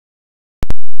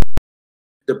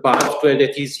the bad software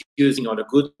that he's using or the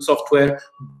good software,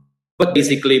 but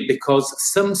basically because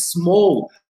some small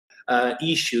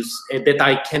issues that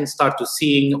I can start to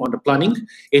seeing on the planning.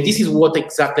 And this is what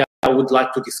exactly I would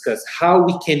like to discuss, how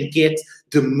we can get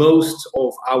the most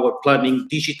of our planning,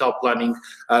 digital planning,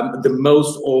 the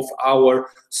most of our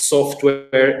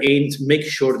software, and make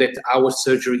sure that our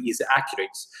surgery is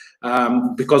accurate.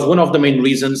 Because one of the main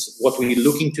reasons what we're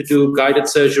looking to do, guided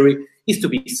surgery, is to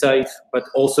be safe, but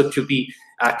also to be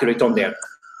accurate on there.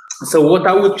 So what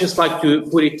I would just like to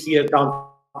put it here down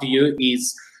to you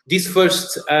is this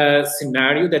first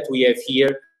scenario that we have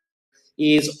here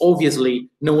is obviously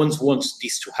no one wants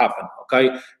this to happen,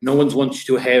 okay? No one wants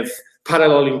to have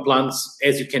parallel implants,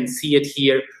 as you can see it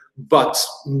here, but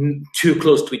too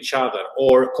close to each other,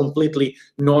 or completely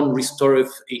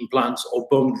non-restorative implants or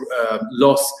bone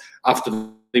loss after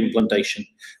the implantation.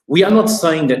 We are not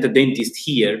saying that the dentist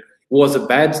here was a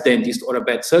bad dentist or a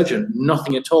bad surgeon.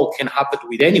 Nothing at all can happen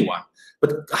with anyone.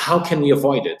 But how can we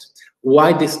avoid it?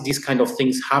 Why these kind of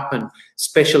things happen,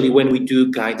 especially when we do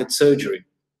guided surgery?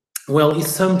 Well,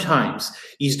 sometimes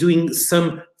is doing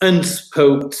some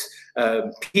unspoken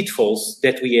pitfalls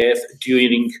that we have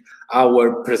during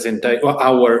our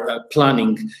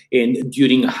planning and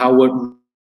during our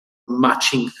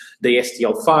matching the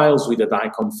STL files with the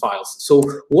DICOM files. So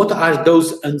what are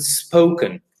those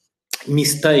unspoken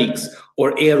mistakes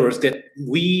or errors that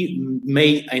we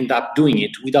may end up doing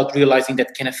it without realizing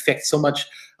that can affect so much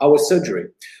our surgery?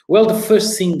 Well, the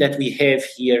first thing that we have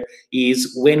here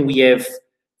is when we have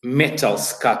metal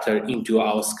scatter into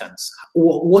our scans.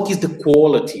 What is the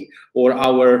quality or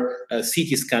our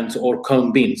CT scans or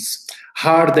cone beams?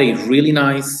 Are they really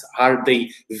nice? Are they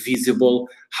visible?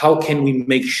 How can we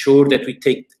make sure that we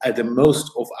take the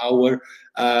most of our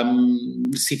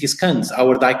CT scans,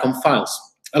 our DICOM files?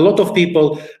 A lot of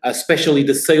people, especially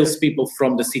the salespeople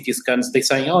from the CT scans, they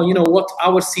say, oh, you know what,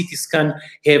 our CT scan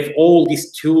have all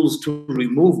these tools to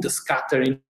remove the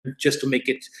scattering just to make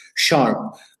it sharp.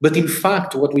 But in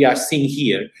fact, what we are seeing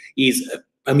here is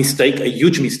a mistake, a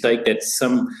huge mistake, that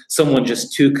someone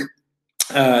just took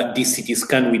this CT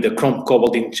scan with the chrome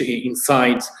cobalt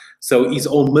inside, so it's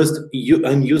almost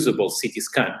unusable CT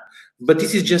scan. But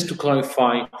this is just to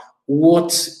clarify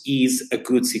what is a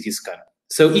good CT scan.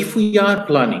 So if we are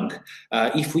planning,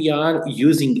 if we are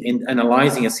using and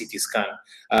analyzing a CT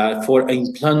scan for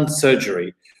implant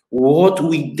surgery, what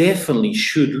we definitely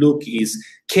should look is,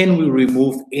 can we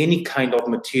remove any kind of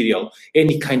material,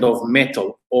 any kind of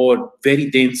metal or very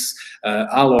dense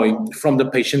alloy from the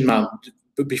patient mouth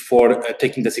before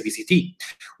taking the CBCT?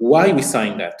 Why we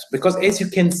saying that? Because as you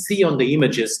can see on the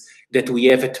images that we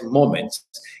have at the moment,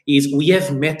 is we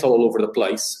have metal all over the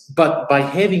place, but by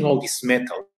having all this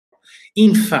metal,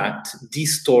 in fact,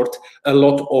 distort a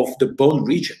lot of the bone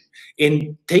region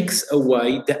and takes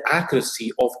away the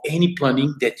accuracy of any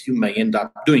planning that you may end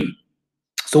up doing.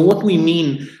 So what we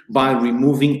mean by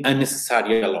removing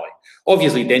unnecessary alloy?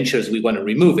 Obviously, dentures, we want to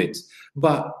remove it,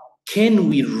 but can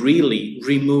we really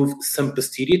remove some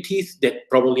posterior teeth that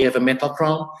probably have a metal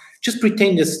crown? Just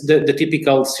pretend this the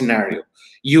typical scenario.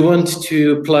 You want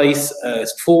to place a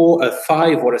 4, a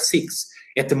 5, or a 6.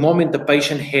 At the moment, the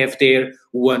patient have their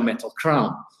one metal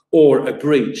crown or a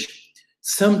bridge.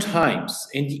 Sometimes,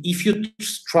 and if you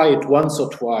try it once or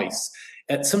twice,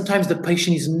 sometimes the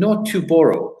patient is not to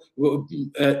borrow.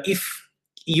 If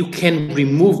you can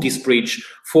remove this bridge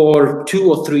for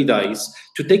 2 or 3 days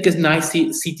to take a nice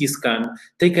CT scan,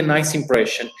 take a nice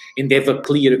impression, and have a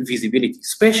clear visibility,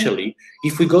 especially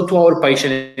if we go to our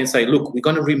patient and say, look, we're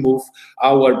going to remove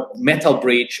our metal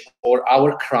bridge or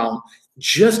our crown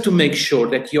just to make sure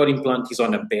that your implant is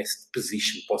on the best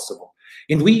position possible.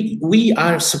 And we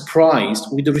are surprised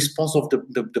with the response of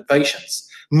the patients.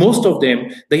 Most of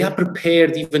them, they are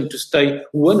prepared even to stay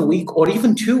 1 week or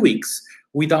even 2 weeks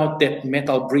without that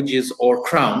metal bridges or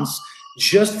crowns,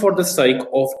 just for the sake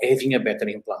of having a better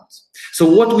implant. So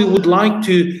what we would like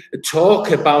to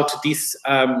talk about these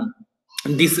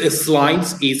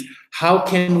slides is how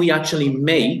can we actually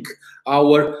make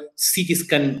our CT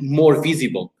scan more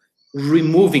visible,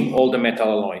 removing all the metal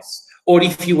alloys. Or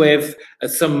if you have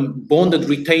some bonded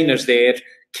retainers there,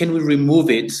 can we remove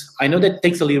it? I know that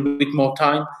takes a little bit more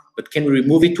time, but can we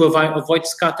remove it to avoid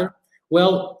scatter?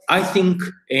 Well, I think,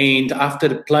 and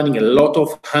after planning a lot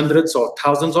of hundreds or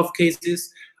thousands of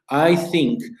cases, I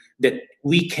think that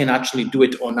we can actually do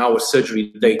it on our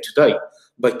surgery day to day,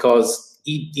 because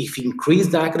if increase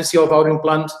the accuracy of our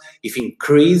implant, if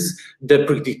increase the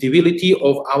predictability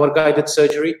of our guided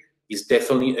surgery, is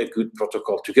definitely a good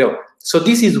protocol to go. So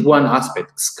this is one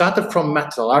aspect, scatter from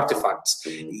metal artifacts.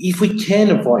 If we can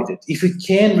avoid it, if we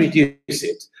can reduce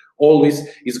it, always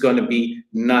is going to be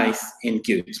nice and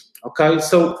good. Okay,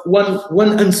 so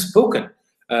one unspoken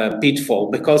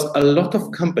pitfall, because a lot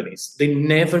of companies, they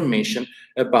never mention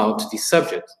about this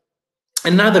subject.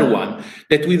 Another one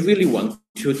that we really want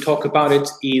to talk about it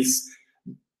is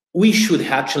we should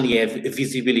actually have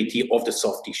visibility of the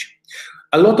soft tissue.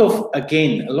 A lot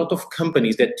of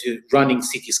companies that running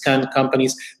CT scan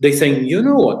companies, they're saying, you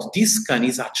know what, this scan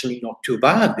is actually not too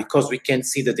bad because we can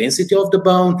see the density of the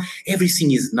bone,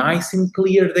 everything is nice and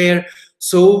clear there,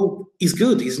 so it's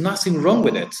good, there's nothing wrong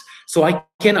with it. So I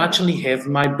can actually have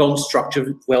my bone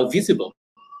structure well visible.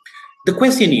 The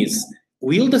question is,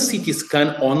 will the CT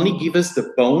scan only give us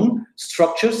the bone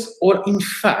structures, or in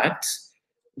fact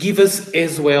give us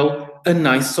as well a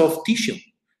nice soft tissue?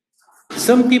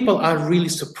 Some people are really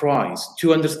surprised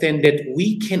to understand that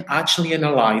we can actually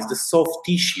analyze the soft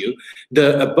tissue,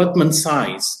 the abutment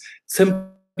size. Some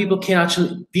people can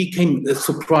actually become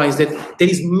surprised that there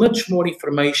is much more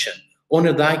information on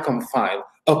a DICOM file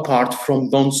apart from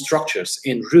bone structures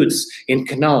and roots and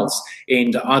canals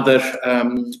and other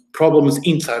problems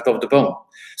inside of the bone.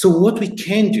 So what we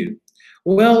can do,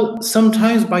 well,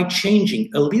 sometimes by changing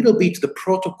a little bit the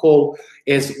protocol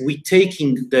as we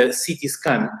taking the CT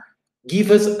scan,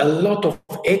 give us a lot of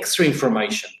extra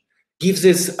information, gives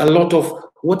us a lot of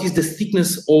what is the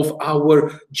thickness of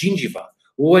our gingiva,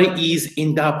 where is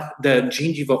end up the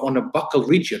gingiva on a buccal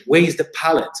region, where is the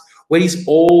palate, where is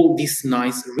all these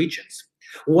nice regions.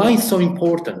 Why is so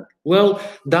important? Well,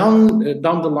 down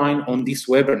the line on this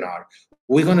webinar,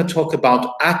 we're going to talk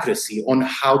about accuracy on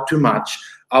how to match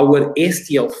our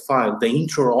STL file, the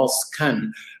intraoral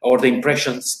scan or the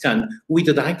impression scan, with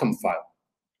the DICOM file.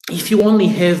 If you only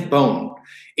have bone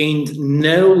and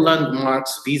no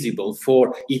landmarks visible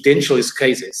for edentulous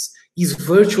cases, it's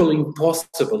virtually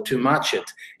impossible to match it.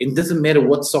 It doesn't matter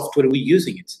what software we're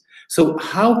using it. So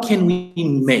how can we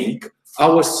make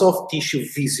our soft tissue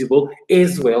visible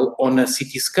as well on a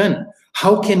CT scan?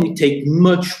 How can we take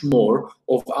much more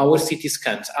of our CT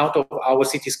scans out of our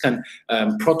CT scan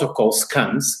protocol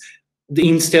scans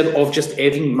instead of just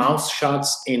having mouth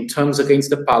shots and tongues against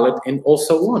the palate and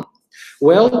also on?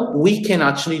 Well, we can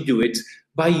actually do it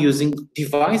by using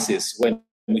devices when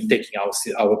we're taking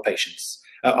our patients,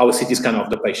 our CT scan of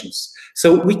the patients.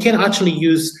 So we can actually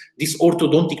use this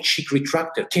orthodontic cheek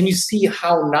retractor. Can you see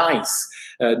how nice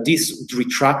this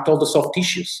retract all the soft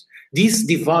tissues? This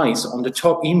device on the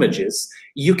top images,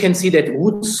 you can see that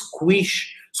would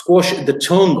squash the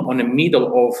tongue on the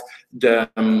middle of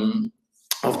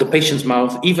the patient's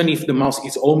mouth, even if the mouth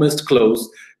is almost closed,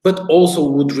 but also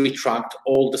would retract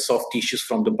all the soft tissues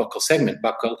from the buccal segment,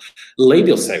 buccal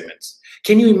labial segments.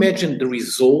 Can you imagine the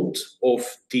result of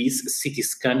this CT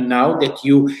scan now that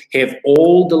you have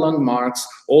all the landmarks,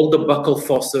 all the buccal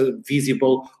fossa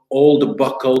visible, all the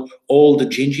buccal, all the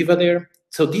gingiva there?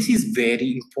 So this is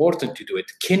very important to do it.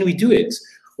 Can we do it?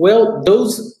 Well,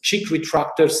 those cheek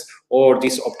retractors or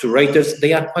these obturators,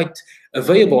 they are quite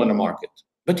available on the market.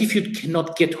 But if you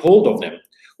cannot get hold of them,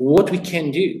 what we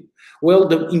can do? Well,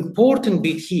 the important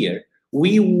bit here,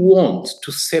 we want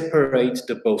to separate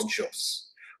the both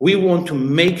jaws. We want to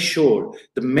make sure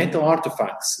the metal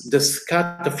artifacts, the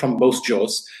scatter from both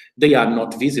jaws, they are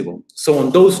not visible. So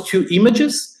on those two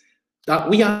images,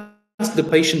 we ask the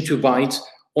patient to bite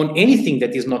on anything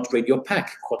that is not radiopaque,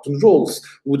 cotton rolls,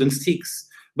 wooden sticks.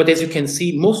 But as you can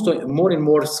see, more and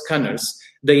more scanners,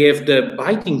 they have the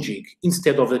biting jig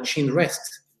instead of the chin rest.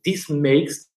 This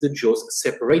makes the jaws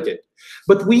separated.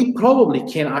 But we probably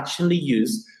can actually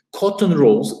use cotton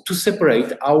rolls to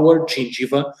separate our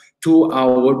gingiva to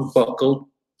our buccal,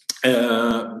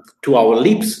 to our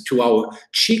lips, to our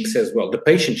cheeks as well, the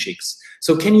patient cheeks.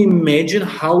 So can you imagine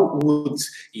how would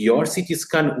your CT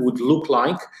scan would look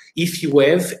like if you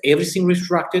have everything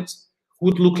retracted?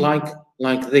 Would look like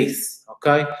this,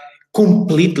 okay?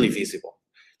 Completely visible.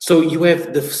 So you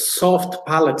have the soft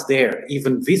palate there,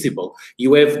 even visible.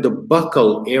 You have the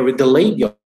buccal area, the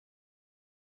labia.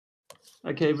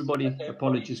 Okay, everybody,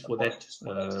 apologies for that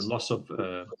loss of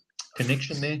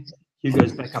connection there.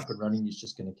 Hugo's back up and running. He's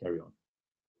just going to carry on.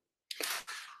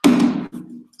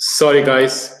 Sorry,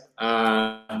 guys.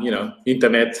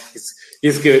 Internet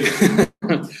is good.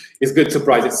 It's good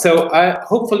surprises. So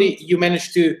hopefully you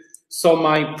managed to saw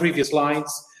my previous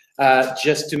slides,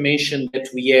 just to mention that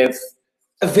we have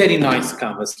a very nice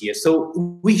canvas here.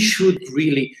 So we should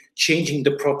really changing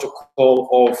the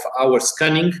protocol of our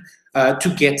scanning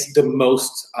to get the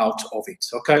most out of it,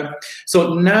 okay?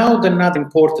 So now another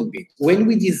important bit, when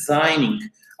we're designing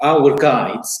our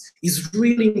guides, it's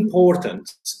really important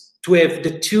to have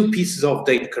the two pieces of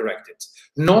data corrected.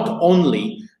 Not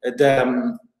only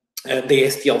the the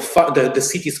STL file, the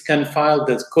CT scan file,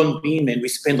 the cone beam, and we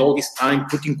spend all this time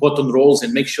putting cotton rolls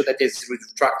and make sure that it's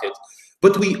retracted.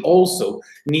 But we also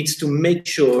need to make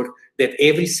sure that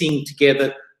everything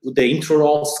together, the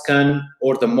intraoral scan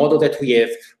or the model that we have,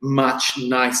 match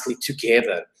nicely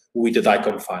together with the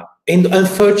DICOM file. And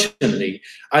unfortunately,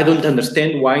 I don't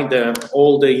understand why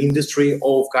all the industry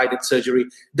of guided surgery,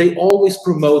 they always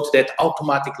promote that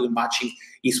automatically matching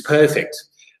is perfect.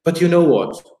 But you know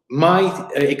what? My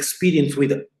experience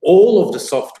with all of the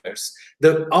softwares,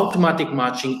 the automatic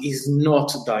matching is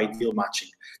not the ideal matching.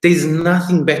 There is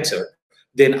nothing better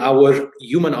than our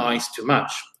human eyes to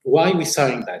match. Why are we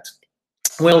saying that?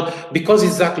 Well, because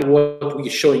exactly what we're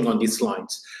showing on these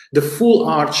slides. The full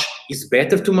arch is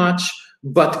better to match,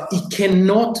 but it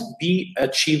cannot be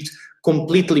achieved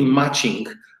completely matching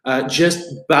just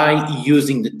by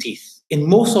using the teeth. In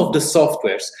most of the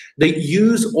softwares, they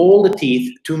use all the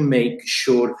teeth to make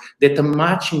sure that the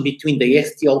matching between the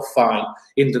STL file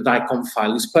and the DICOM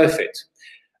file is perfect.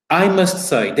 I must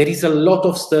say, there is a lot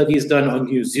of studies done on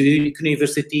Zurich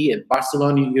University and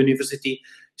Barcelona University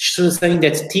saying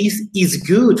that teeth is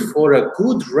good for a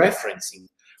good referencing,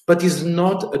 but is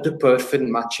not the perfect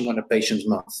matching on a patient's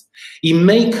mouth. It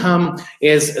may come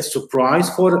as a surprise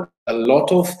for a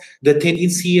lot of the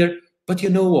attendees here, but you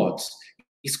know what?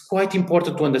 It's quite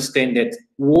important to understand that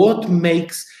what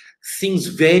makes things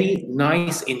very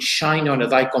nice and shiny on a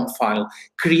DICOM file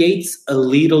creates a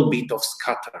little bit of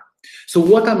scatter. So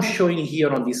what I'm showing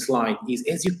here on this slide is,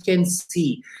 as you can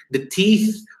see, the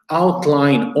teeth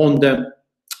outline on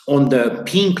the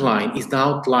pink line is the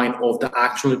outline of the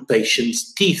actual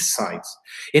patient's teeth size.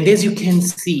 And as you can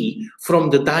see from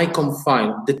the DICOM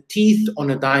file, the teeth on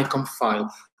a DICOM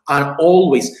file are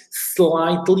always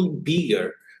slightly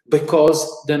bigger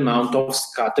because the amount of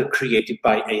scatter created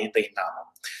by the enamel.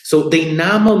 So the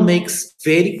enamel makes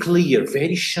very clear,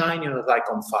 very shiny on a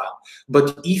DICOM file.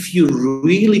 But if you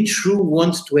really truly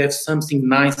want to have something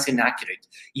nice and accurate,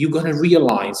 you're going to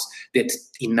realize that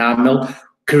enamel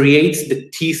creates the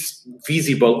teeth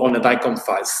visible on a DICOM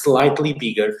file slightly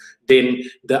bigger than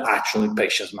the actual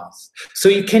patient's mouth. So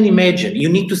you can imagine, you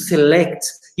need to select,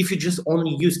 if you just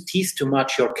only use teeth to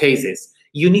match your cases,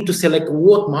 you need to select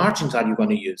what margins are you going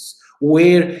to use.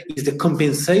 Where is the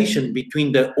compensation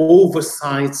between the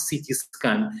oversized CT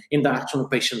scan and the actual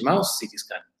patient mouth CT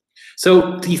scan?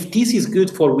 So if this is good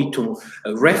for we to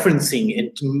referencing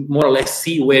and to more or less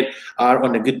see where are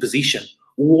on a good position,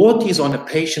 what is on a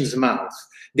patient's mouth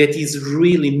that is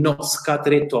really not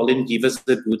scattered at all and give us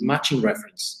the good matching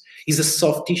reference is the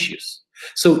soft tissues.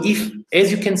 So if, as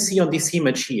you can see on this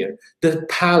image here, the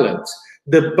palate,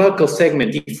 the buccal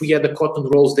segment, if we had the cotton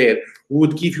rolls there,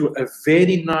 would give you a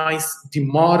very nice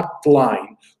demarked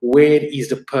line where is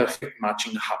the perfect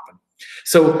matching happen.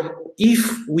 So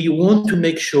if we want to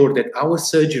make sure that our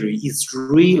surgery is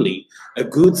really a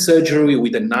good surgery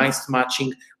with a nice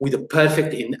matching, with a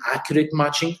perfect and accurate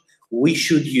matching, we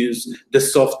should use the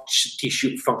soft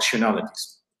tissue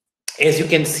functionalities. As you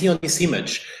can see on this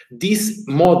image, this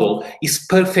model is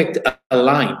perfect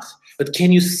aligned. But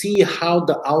can you see how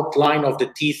the outline of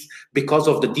the teeth, because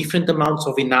of the different amounts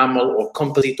of enamel or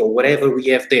composite or whatever we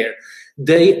have there,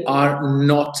 they are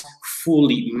not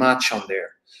fully matched on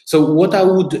there. So what I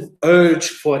would urge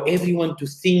for everyone to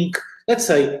think, let's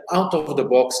say, out of the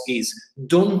box is,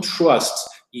 don't trust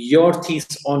your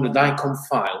teeth on the DICOM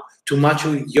file to match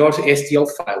your STL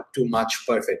file to match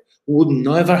perfect. Would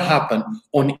never happen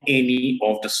on any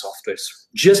of the softwares.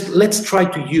 Just let's try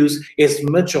to use as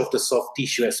much of the soft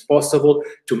tissue as possible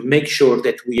to make sure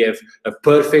that we have a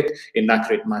perfect and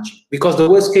accurate matching. Because the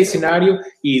worst case scenario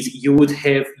is you would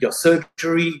have your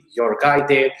surgery, your guy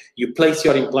there, you place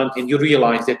your implant and you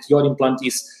realize that your implant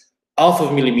is half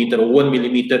of a millimeter or 1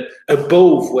 millimeter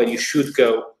above where you should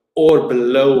go or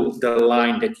below the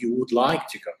line that you would like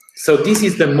to go. So this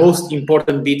is the most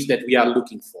important bit that we are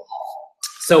looking for.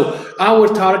 So our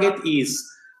target is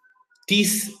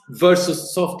teeth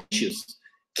versus soft tissues.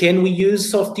 Can we use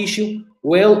soft tissue?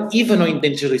 Well, even in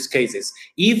dangerous cases,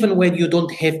 even when you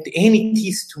don't have any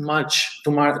teeth to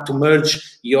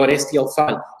merge your STL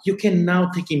file, you can now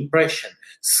take impression,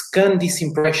 scan this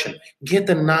impression, get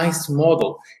a nice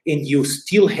model, and you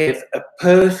still have a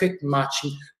perfect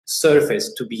matching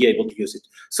surface to be able to use it.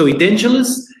 So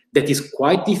edentulous, that is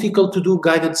quite difficult to do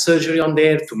guided surgery on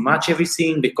there to match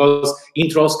everything because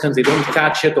intraoral scans, they don't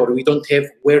catch it or we don't have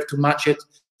where to match it.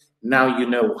 Now you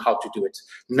know how to do it.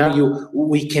 Now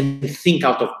we can think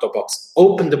out of the box.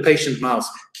 Open the patient's mouth,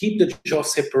 keep the jaw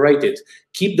separated,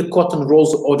 keep the cotton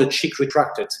rolls or the cheek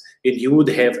retracted, and you would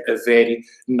have a very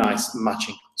nice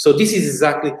matching. So this is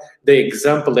exactly the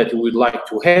example that we would like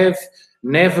to have.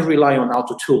 Never rely on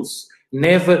auto tools.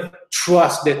 Never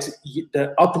trust that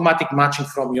the automatic matching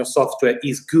from your software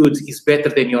is good, is better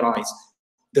than your eyes.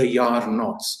 They are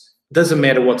not. Doesn't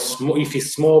matter if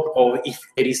it's SMOP or if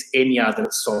there is any other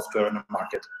software on the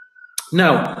market.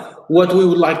 Now, what we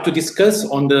would like to discuss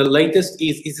on the latest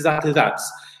is exactly that.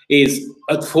 Is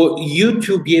for you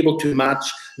to be able to match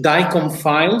DICOM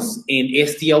files and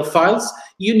STL files,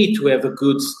 you need to have a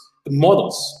good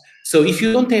models. So if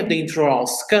you don't have the intraoral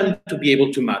scan to be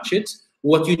able to match it,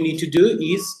 what you need to do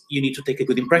is you need to take a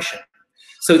good impression.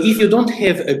 So if you don't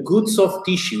have a good soft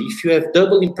tissue, if you have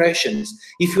double impressions,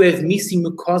 if you have missing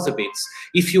mucosa bits,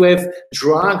 if you have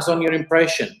drags on your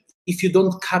impression, if you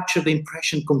don't capture the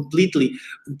impression completely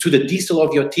to the distal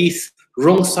of your teeth,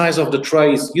 wrong size of the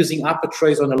trays, using upper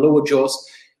trays on the lower jaws,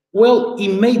 well, it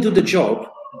may do the job,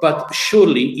 but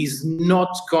surely is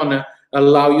not gonna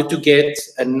allow you to get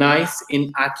a nice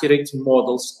and accurate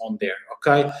models on there,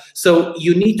 okay? So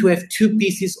you need to have two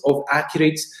pieces of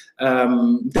accurate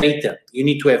data. You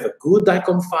need to have a good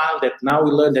DICOM file that now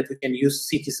we learn that we can use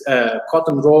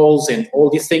cotton rolls and all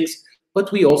these things,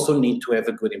 but we also need to have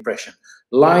a good impression.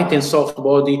 Light and soft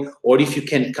body, or if you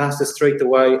can cast it straight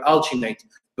away, alginate.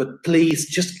 But please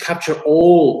just capture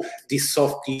all this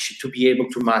soft tissue to be able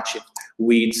to match it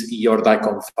with your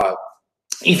DICOM file.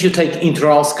 If you take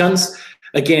intraoral scans,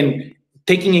 again,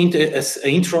 taking an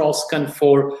intraoral scan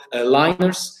for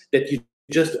liners that you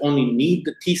just only need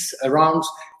the teeth around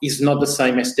is not the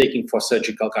same as taking for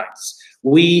surgical guides.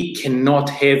 We cannot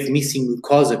have missing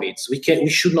mucosa bits. We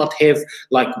should not have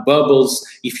like bubbles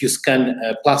if you scan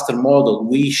a plaster model.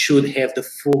 We should have the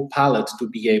full palette to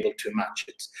be able to match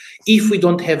it. If we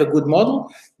don't have a good model,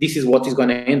 this is what is going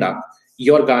to end up.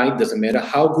 Your guide, doesn't matter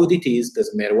how good it is,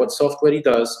 doesn't matter what software it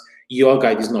does, your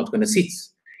guide is not going to sit.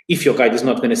 If your guide is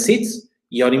not going to sit,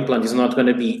 your implant is not going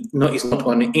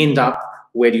to end up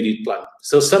where you did plan.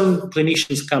 So some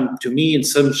clinicians come to me and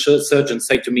some surgeons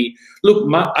say to me, look,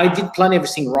 I did plan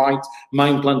everything right. My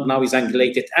implant now is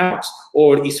angulated out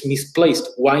or is misplaced.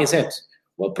 Why is that?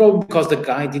 Well, probably because the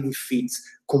guide didn't fit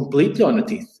completely on the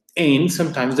teeth. And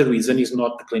sometimes the reason is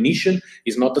not the clinician,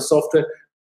 is not the software,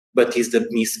 but is the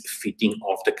misfitting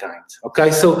of the guide. Okay,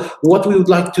 so what we would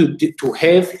like to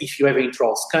have, if you have an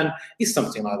intraoral scan, is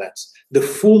something like that. The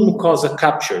full mucosa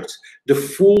captured, the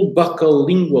full buccal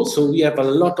lingual, so we have a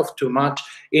lot of too much,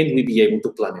 and we'll be able to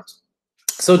plan it.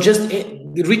 So just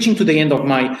reaching to the end of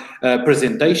my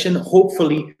presentation,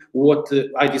 hopefully what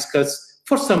I discussed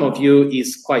for some of you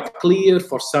is quite clear.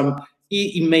 For some,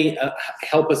 it may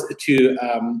help us to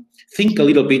think a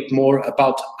little bit more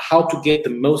about how to get the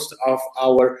most of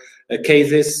our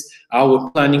cases, our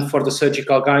planning for the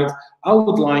surgical guide. I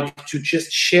would like to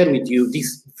just share with you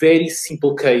this very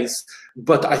simple case,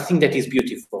 but I think that is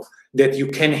beautiful, that you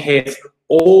can have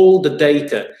all the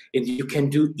data and you can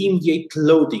do immediate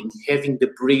loading, having the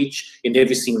bridge and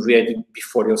everything ready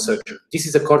before your surgery. This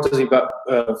is a courtesy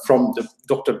from the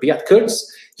Dr. Beat Kurtz.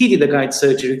 He did a guide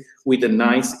surgery with a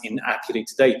nice and accurate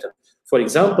data. For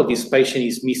example, this patient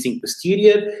is missing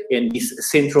posterior and this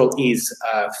central is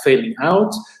failing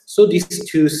out. So these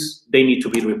tooth, they need to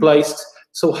be replaced.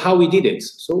 So how we did it?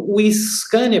 So we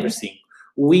scan everything.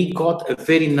 We got a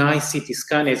very nice CT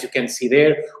scan, as you can see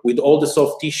there, with all the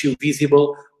soft tissue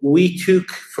visible. We took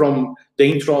from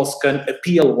the intraoral scan a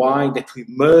PLY that we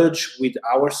merged with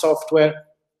our software.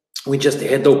 We just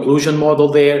had the occlusion model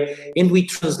there, and we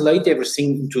translate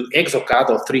everything into ExoCAD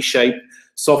or 3Shape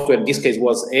software. In this case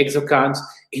was ExoCAD,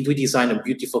 and we designed a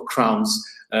beautiful crowns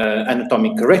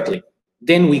anatomic correctly.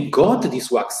 Then we got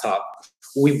this wax up.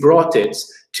 We brought it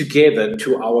together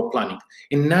to our planning.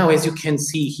 And now, as you can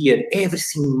see here,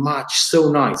 everything matched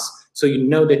so nice. So you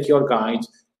know that your guide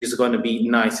is going to be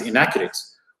nice and accurate.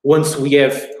 Once we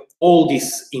have all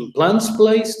these implants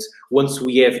placed, once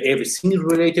we have everything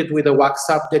related with the wax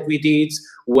up that we did,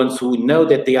 once we know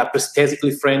that they are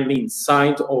prosthetically friendly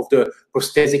inside of the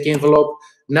prosthetic envelope,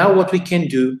 now what we can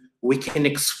do, we can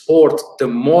export the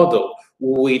model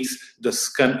with the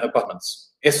scan abutments.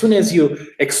 As soon as you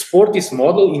export this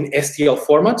model in STL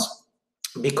format,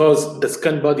 because the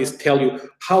scan bodies tell you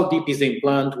how deep is the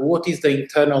implant, what is the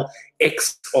internal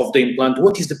X of the implant,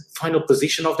 what is the final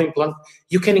position of the implant,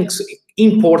 you can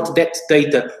import that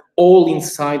data all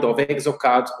inside of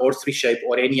ExoCAD or 3Shape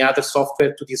or any other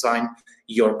software to design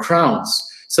your crowns.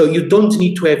 So you don't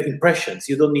need to have impressions,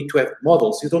 you don't need to have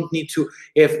models, you don't need to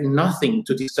have nothing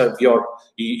to disturb your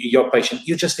patient.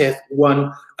 You just have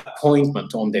one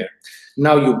appointment on there.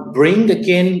 Now you bring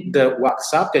again the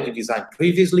wax up that you designed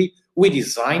previously. We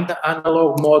designed the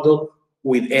analog model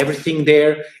with everything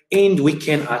there, and we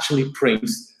can actually print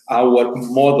our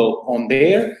model on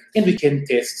there, and we can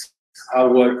test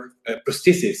our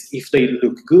prosthesis, if they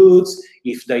look good,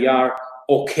 if they are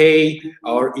okay,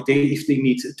 or if they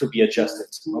need to be adjusted,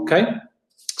 okay?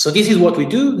 So this is what we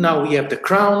do. Now we have the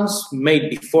crowns made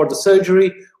before the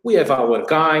surgery, we have our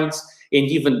guides, and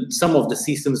even some of the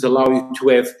systems allow you to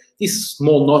have these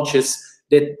small notches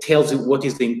that tells you what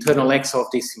is the internal axis of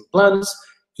these implants.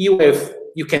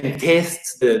 You can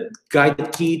test the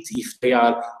guided kit if they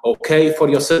are okay for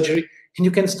your surgery, and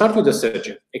you can start with the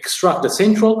surgery. Extract the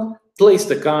central, place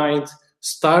the guide,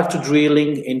 start to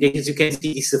drilling, and as you can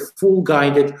see, it's a full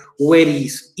guided, where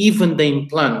even the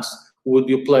implants will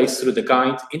be placed through the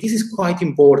guide. And this is quite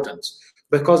important,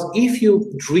 because if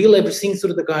you drill everything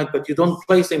through the guide, but you don't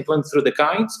place the implant through the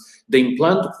guides, the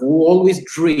implant will always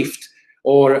drift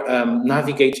or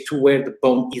navigate to where the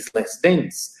bone is less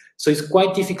dense. So it's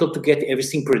quite difficult to get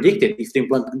everything predicted if the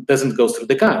implant doesn't go through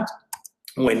the guide,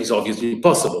 when it's obviously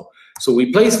impossible. So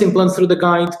we place the implant through the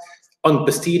guide on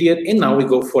posterior, and now we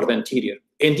go for the anterior.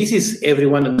 And this is,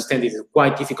 everyone understands, it's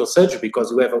quite difficult surgery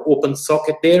because you have an open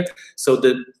socket there, so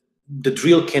the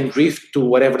drill can drift to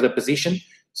whatever the position.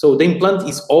 So the implant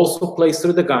is also placed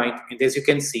through the guide, and as you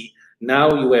can see,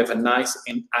 now you have a nice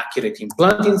and accurate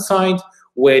implant inside,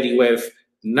 where you have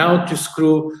now to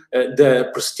screw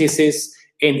the prosthesis,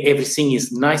 and everything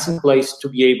is nice in place to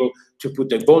be able to put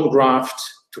the bone graft,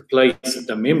 to place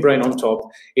the membrane on top,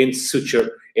 and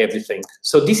suture everything.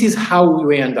 So this is how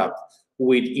we end up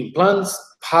with implants,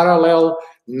 parallel,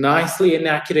 nicely and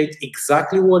accurate,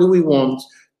 exactly what we want,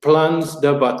 plans,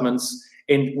 the abutments,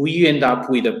 and we end up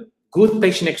with a good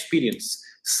patient experience.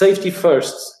 Safety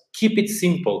first, keep it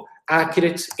simple,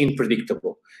 accurate, and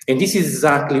predictable. And this is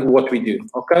exactly what we do,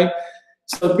 okay?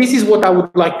 So this is what I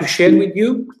would like to share with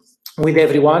you, with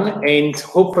everyone, and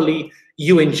hopefully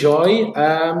you enjoy.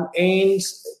 And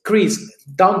Chris,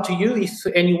 down to you if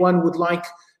anyone would like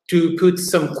to put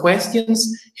some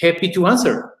questions, happy to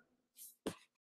answer.